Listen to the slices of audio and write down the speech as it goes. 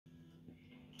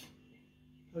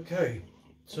Okay,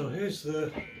 so here's the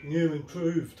new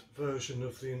improved version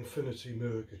of the Infinity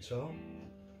Mirror guitar.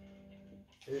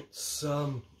 It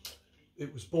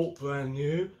was bought brand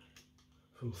new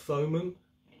from Thomann,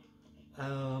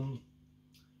 and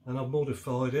I've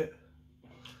modified it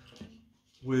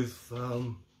with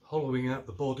hollowing out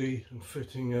the body and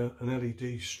fitting an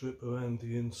LED strip around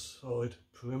the inside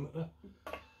perimeter,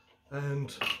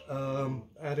 and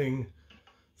adding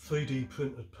 3D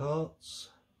printed parts.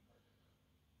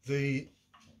 The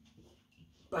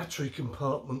battery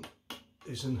compartment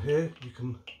is in here. You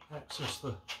can access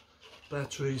the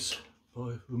batteries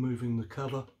by removing the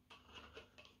cover.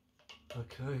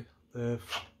 Okay, they're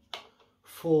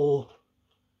 4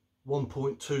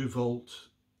 1.2 volt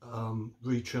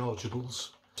rechargeables.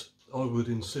 I would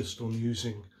insist on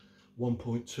using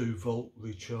 1.2 volt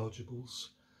rechargeables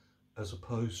as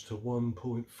opposed to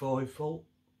 1.5 volt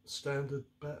standard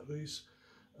batteries.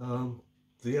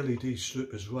 The LED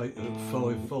strip is rated at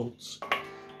 5 volts,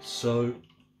 so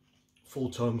 4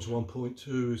 times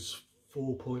 1.2 is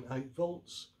 4.8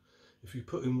 volts. If you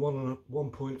put in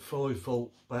 1.5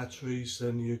 volt batteries,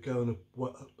 then you're going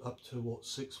up to what,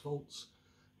 6 volts,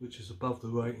 which is above the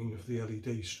rating of the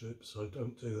LED strip, so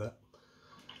don't do that.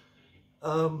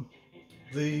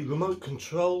 The remote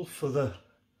control for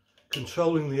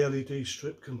controlling the LED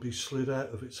strip can be slid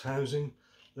out of its housing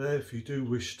there if you do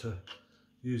wish to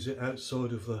use it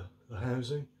outside of the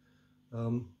housing.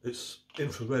 It's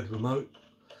infrared remote,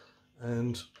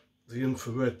 and the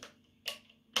infrared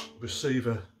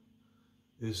receiver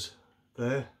is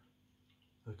there.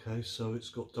 Okay, so it's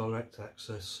got direct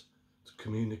access to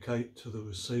communicate to the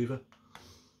receiver.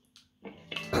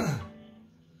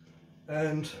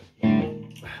 And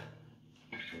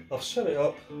I've set it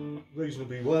up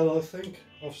reasonably well, I think.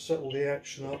 I've set all the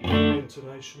action up,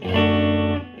 intonation.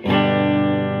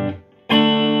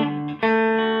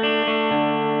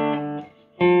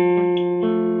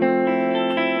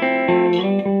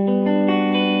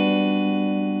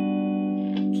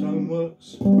 Tone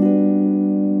works.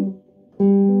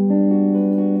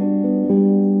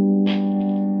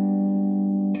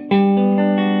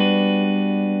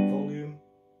 Volume.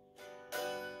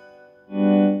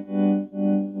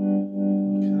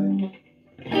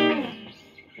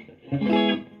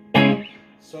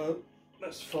 So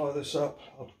let's fire this up.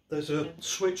 There's a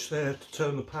switch there to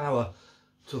turn the power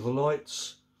to the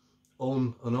lights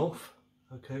on and off.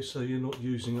 Okay, so you're not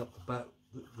using up the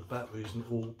battery isn't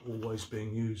always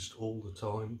being used all the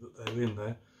time that they're in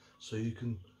there. So you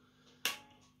can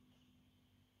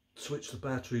switch the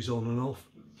batteries on and off.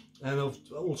 And I've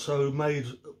also made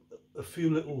a few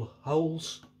little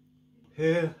holes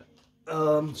here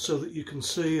so that you can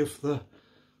see if the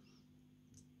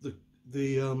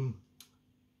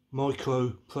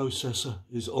microprocessor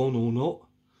is on or not.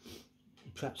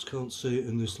 You perhaps can't see it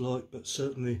in this light, but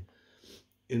certainly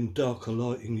in darker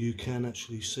lighting you can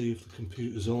actually see if the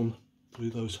computer's on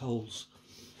through those holes.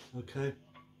 Okay,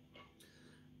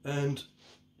 and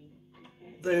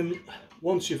then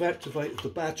once you've activated the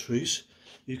batteries,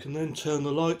 you can then turn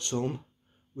the lights on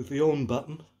with the on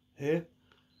button here.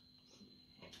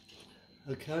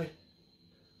 Okay,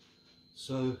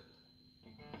 so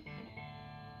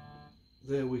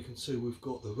there we can see we've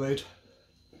got the red.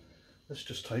 Let's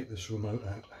just take this remote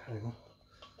out. Hang on.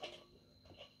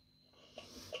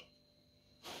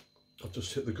 I've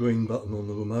just hit the green button on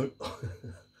the remote.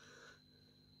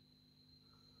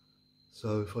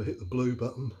 So if I hit the blue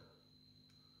button,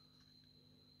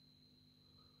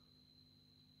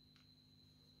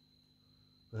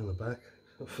 and the back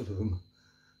for the room,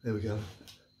 there we go.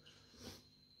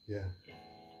 Yeah,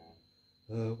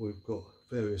 we've got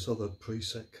various other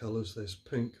preset colours. There's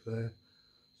pink there,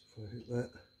 so if I hit that,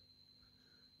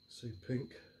 see pink.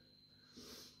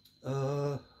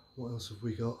 What else have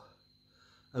we got?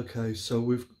 Okay, so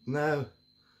we've now,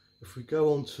 if we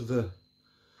go on to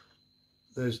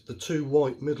there's the 2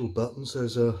 white middle buttons.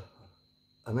 There's an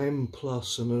M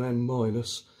plus and an M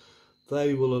minus.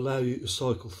 They will allow you to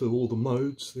cycle through all the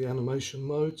modes, the animation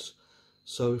modes.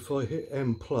 So if I hit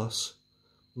M plus,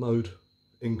 mode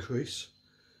increase,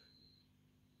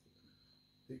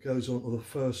 it goes on to the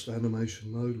first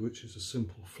animation mode, which is a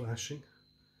simple flashing.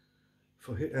 If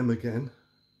I hit M again,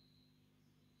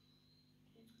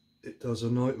 it does a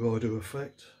Knight Rider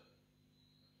effect.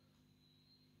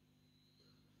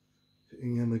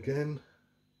 Hitting M again.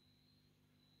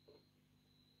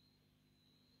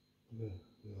 Where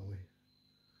are we?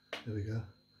 There we go.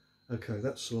 Okay,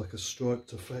 that's like a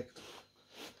striped effect.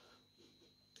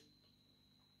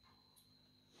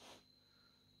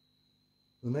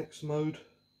 The next mode,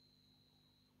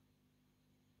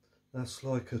 that's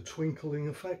like a twinkling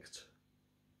effect.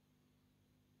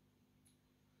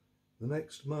 The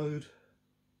next mode,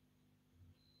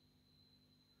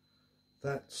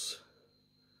 that's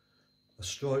a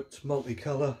striped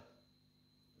multicolour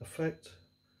effect.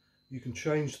 You can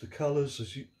change the colours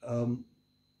as you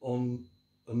on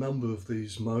a number of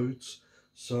these modes.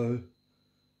 So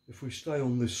if we stay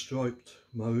on this striped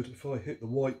mode, if I hit the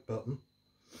white button,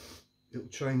 it'll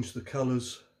change the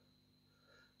colours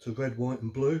to red, white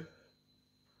and blue,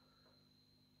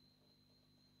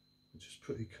 which is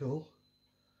pretty cool.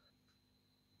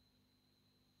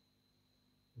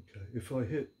 Okay, if I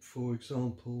hit, for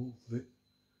example, if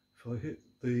I hit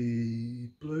the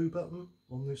blue button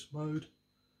on this mode,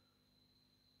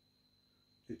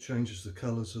 it changes the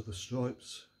colours of the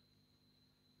stripes.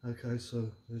 Okay, so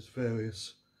there's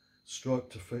various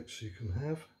striped effects you can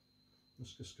have.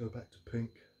 Let's just go back to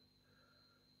pink.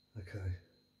 Okay,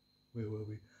 where were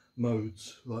we?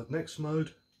 Modes. Right, next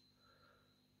mode.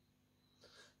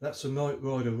 That's a Knight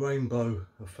Rider rainbow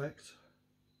effect.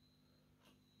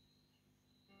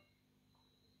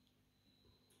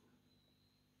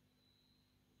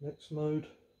 Next mode.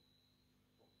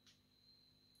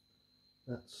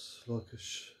 That's like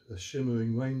a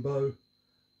shimmering rainbow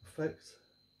effect.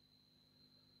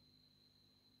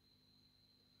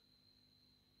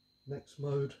 Next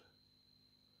mode.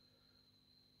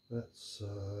 That's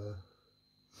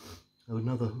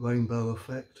another rainbow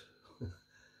effect.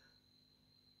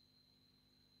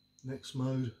 Next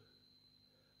mode.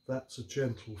 That's a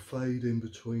gentle fade in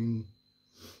between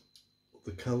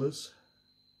the colours.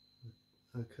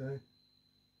 Okay.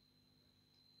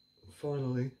 And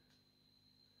finally,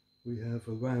 we have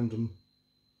a random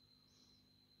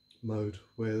mode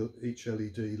where each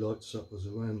LED lights up as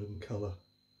a random colour.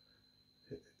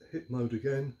 Hit mode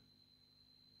again,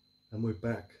 and we're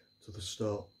back to the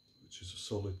start, which is a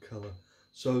solid colour.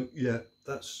 So yeah,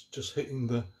 that's just hitting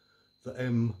the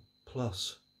M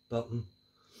plus button.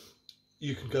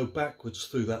 You can go backwards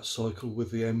through that cycle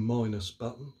with the M minus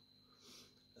button.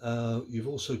 You've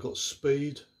also got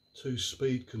speed, two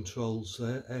speed controls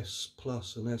there, S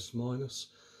plus and S minus.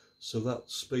 So that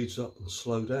speeds up and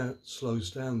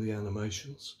slows down the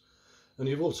animations. And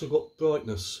you've also got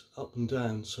brightness up and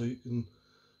down, so you can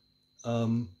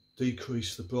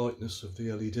decrease the brightness of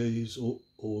the LEDs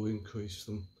or increase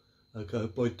them. Okay,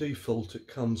 by default it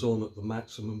comes on at the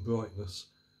maximum brightness.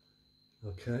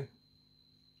 Okay.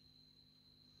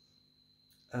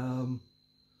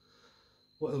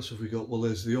 What else have we got? Well,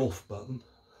 there's the off button.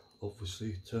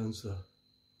 Obviously turns the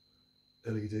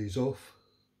LEDs off.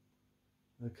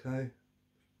 Okay,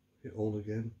 hit on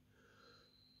again.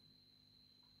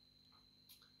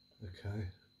 Okay,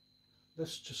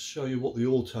 let's just show you what the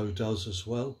auto does as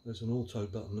well. There's an auto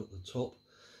button at the top.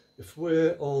 If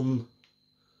we're on,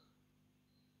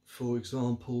 for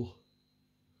example,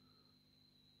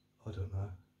 I don't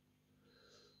know,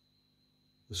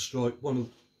 the stripe, one of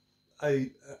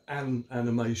an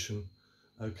animation,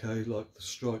 okay, like the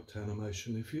striped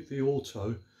animation, if you hit the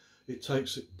auto, it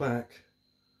takes it back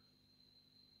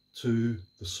to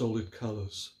the solid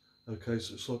colours. Okay,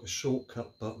 so it's like a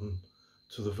shortcut button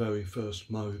to the very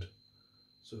first mode.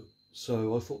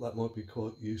 So I thought that might be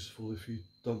quite useful if you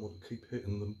don't want to keep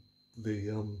hitting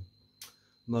the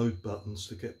mode buttons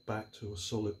to get back to the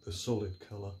solid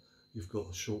colour. You've got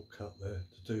a shortcut there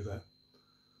to do that.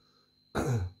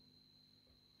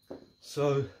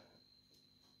 So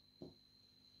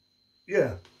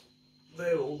yeah,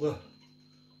 they're all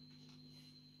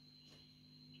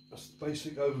that's the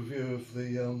basic overview of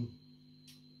the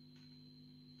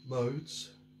modes.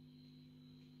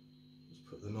 Let's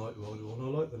put the Knight Rider on. I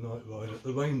like the Knight Rider.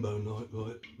 The rainbow Knight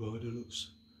Rider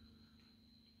looks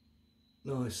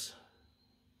nice.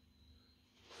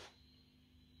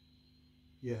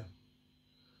 Yeah.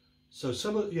 So as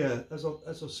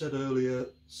I said earlier,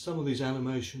 some of these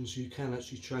animations you can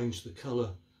actually change the colour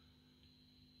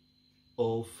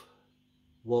of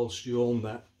whilst you're on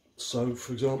that. So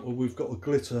for example, we've got a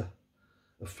glitter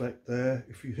effect there.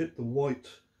 If you hit the white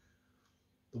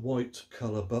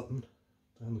colour button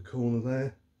down the corner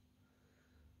there,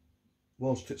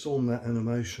 whilst it's on that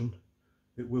animation,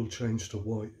 it will change to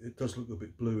white. It does look a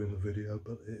bit blue in the video,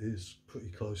 but it is pretty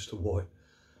close to white.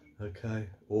 Okay,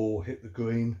 or hit the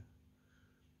green.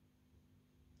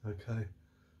 Okay,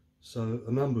 so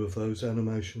a number of those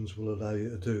animations will allow you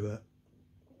to do that.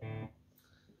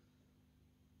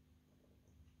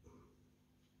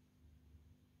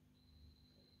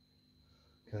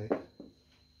 Okay.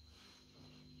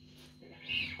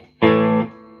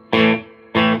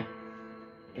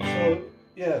 So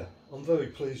yeah, I'm very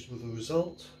pleased with the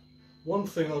result. One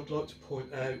thing I'd like to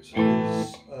point out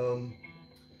is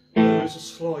there is a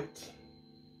slight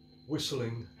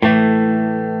whistling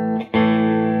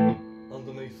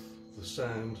the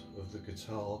sound of the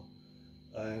guitar,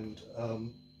 and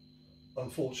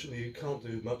unfortunately you can't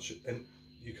do much, and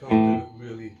you can't do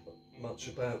really much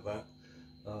about that.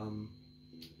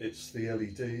 It's the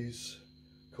LEDs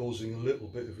causing a little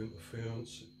bit of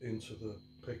interference into the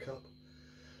pickup.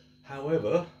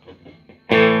 However,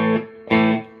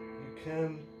 you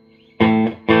can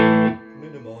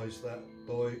minimise that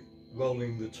by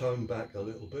rolling the tone back a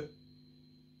little bit.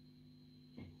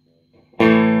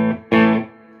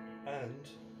 And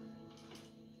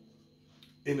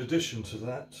in addition to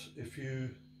that, if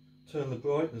you turn the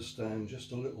brightness down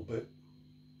just a little bit,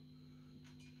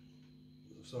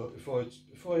 so if I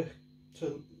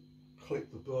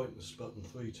click the brightness button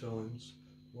 3 times,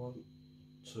 1,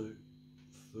 2,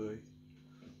 3,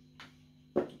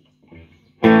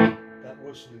 that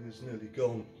whistling is nearly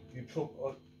gone. I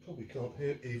probably can't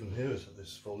even hear it at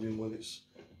this volume when it's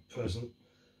present.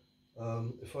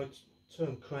 If I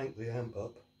crank the amp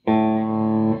up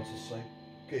to say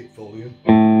gig volume,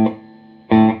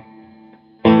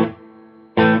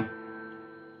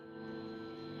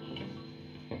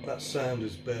 that sound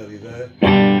is barely there.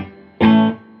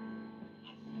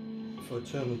 If I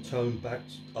turn the tone back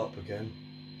up again,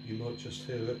 you might just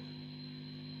hear it.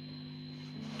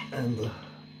 And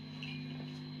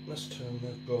let's turn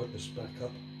that brightness back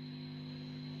up.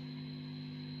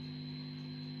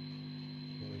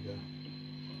 There we go.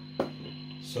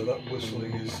 So that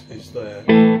whistling is there at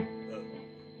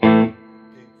gig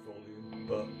volume,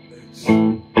 but it's,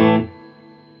 in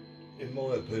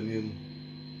my opinion,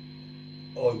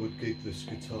 I would gig this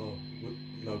guitar with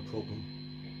no problem.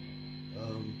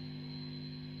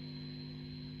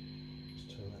 Let's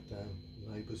turn that down,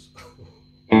 neighbours.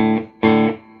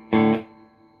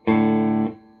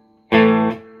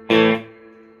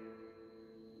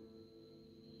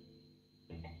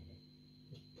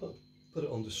 Put it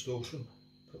on distortion.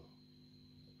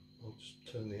 I'll just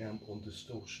turn the amp on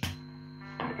distortion.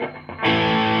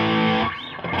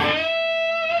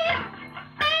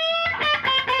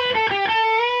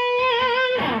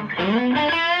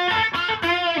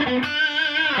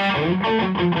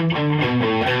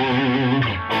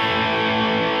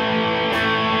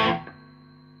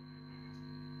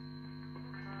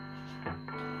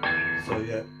 So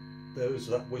yeah, there is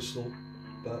that whistle,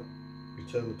 but you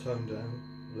turn the tone down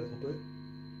a little bit.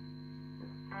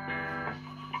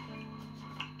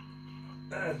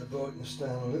 And the brightness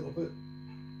down a little bit.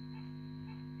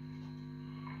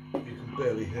 You can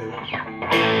barely hear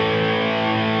it.